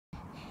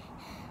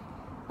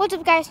What's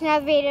up, guys?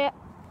 Another video.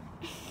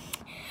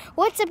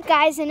 What's up,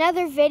 guys?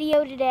 Another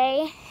video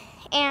today,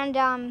 and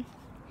I'm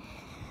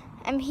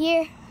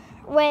here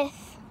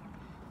with.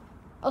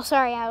 Oh,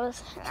 sorry,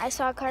 I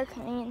saw a car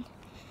coming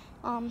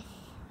in.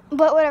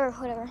 But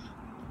whatever.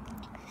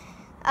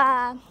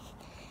 I'm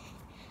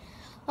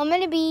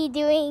gonna be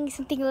doing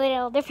something a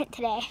little different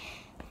today.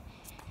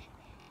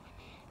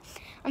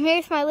 I'm here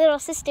with my little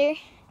sister,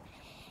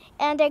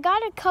 and I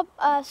got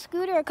a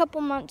scooter a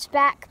couple months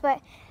back, but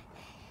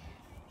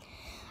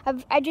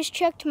I just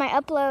checked my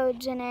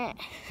uploads and it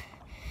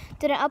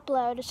didn't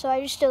upload, so I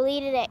just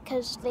deleted it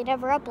because they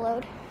never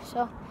upload.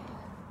 So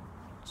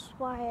that's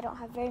why I don't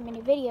have very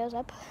many videos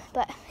up.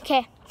 But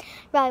okay,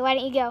 Riley, why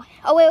don't you go?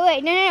 Oh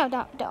wait, no,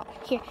 don't.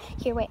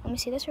 Here, wait. Let me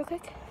see this real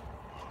quick.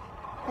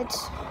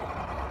 It's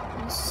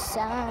the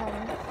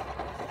sun.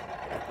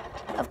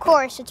 Of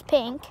course, it's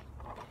pink.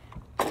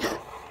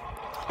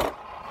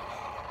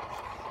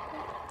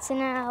 It's an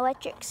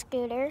electric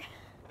scooter.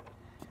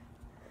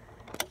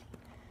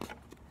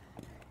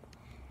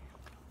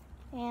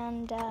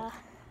 And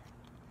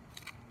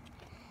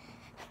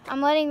I'm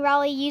letting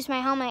Raleigh use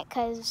my helmet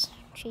because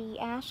she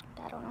asked.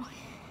 I don't know.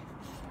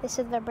 This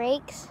is the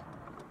brakes.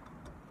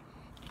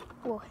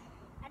 Whoa.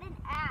 I didn't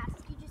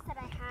ask. You just said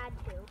I had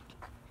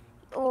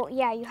to. Well,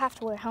 yeah, you have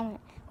to wear a helmet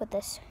with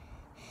this.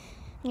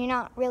 And you're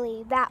not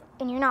really that,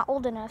 and you're not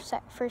old enough,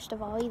 first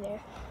of all,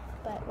 either.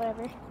 But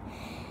whatever.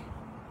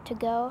 To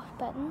go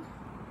button.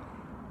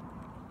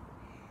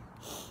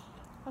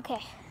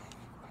 Okay.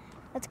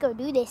 Let's go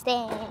do this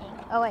thing.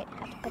 Oh wait,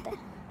 I have to put the.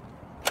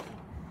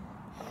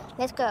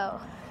 Let's go.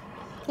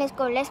 Are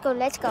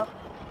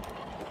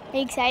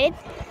you excited?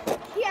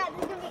 Yeah,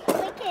 this is gonna be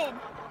wicked.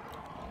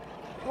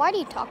 Why do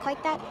you talk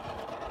like that?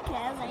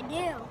 Because I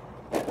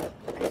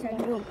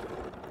do.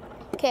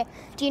 Okay,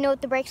 do you know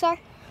what the brakes are?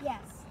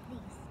 Yes,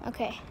 these.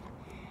 Okay.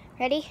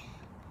 Ready?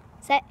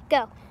 Set,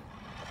 go.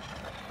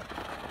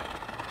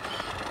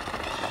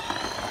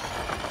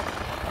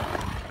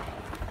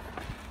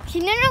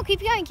 No, keep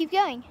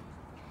going.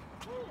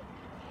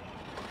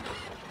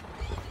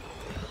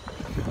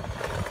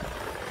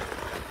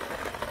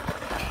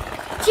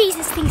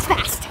 Jesus, thing's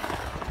fast.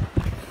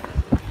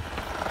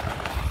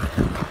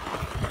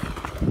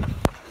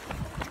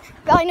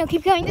 Raleigh, no,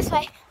 keep going this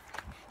way.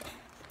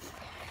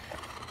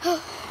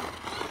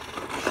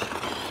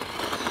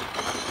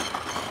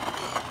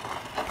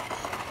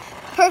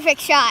 Perfect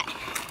shot.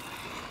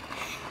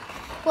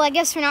 Well, I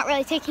guess we're not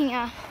really taking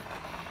a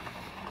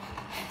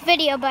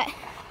video, but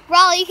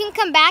Raleigh, you can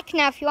come back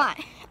now if you want.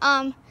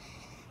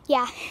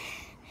 Yeah.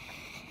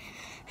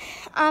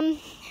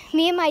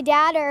 Me and my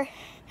dad are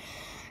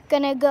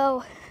gonna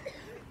go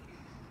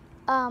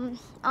on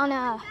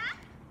a.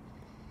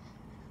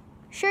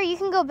 Sure, you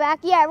can go back.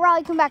 Yeah,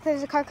 Raleigh, come back.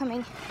 There's a car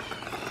coming.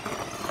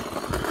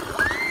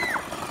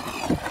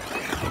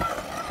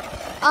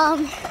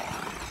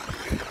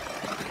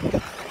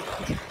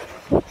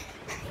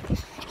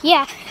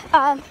 Yeah.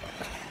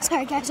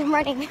 Sorry, guys, I'm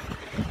running.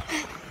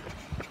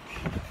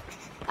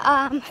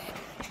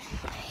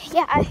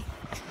 Yeah.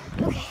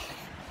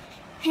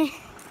 Okay.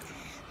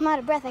 I'm out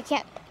of breath. I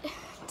can't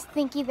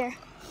think either.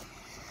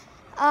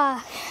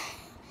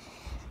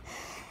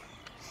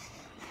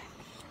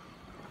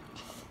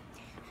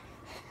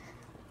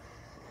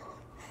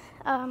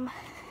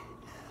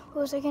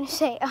 What was I gonna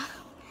say?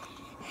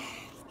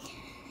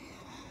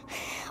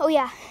 Oh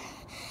yeah,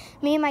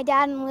 me and my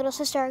dad and little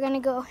sister are gonna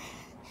go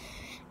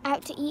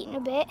out to eat in a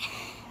bit.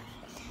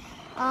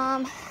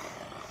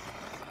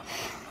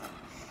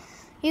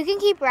 You can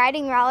keep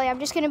riding, Raleigh. I'm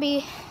just gonna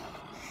be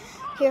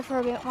here for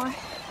a bit more.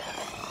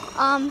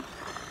 And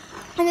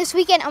this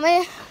weekend,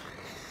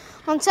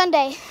 on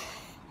Sunday,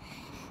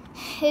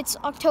 it's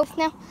October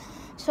now,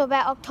 so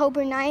about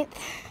October 9th,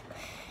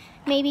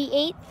 maybe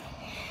 8th,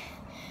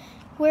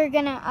 we're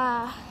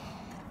gonna,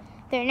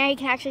 there, now you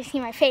can actually see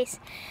my face.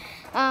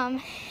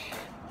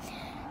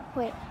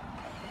 Wait.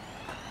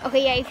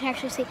 Okay, yeah, you can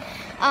actually see.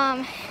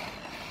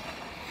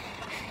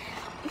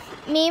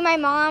 Me and my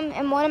mom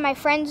and one of my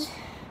friends,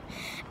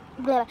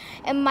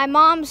 and my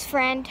mom's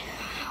friend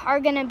are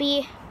gonna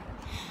be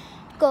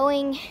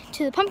going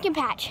to the pumpkin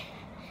patch.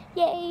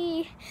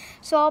 Yay!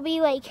 So I'll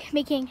be like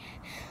making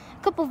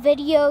a couple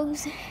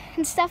videos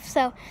and stuff,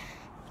 so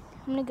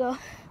I'm gonna go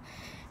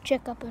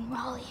check up on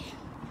Raleigh.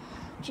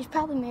 She's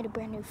probably made a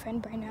brand new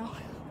friend by now.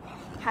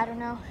 I don't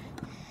know.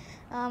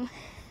 I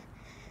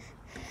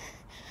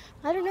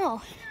don't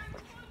know.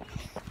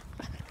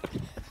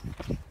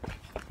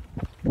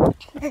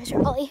 There's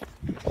Raleigh.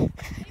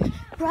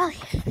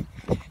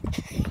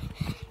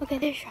 Okay,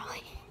 there's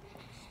Raleigh.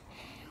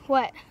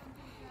 What?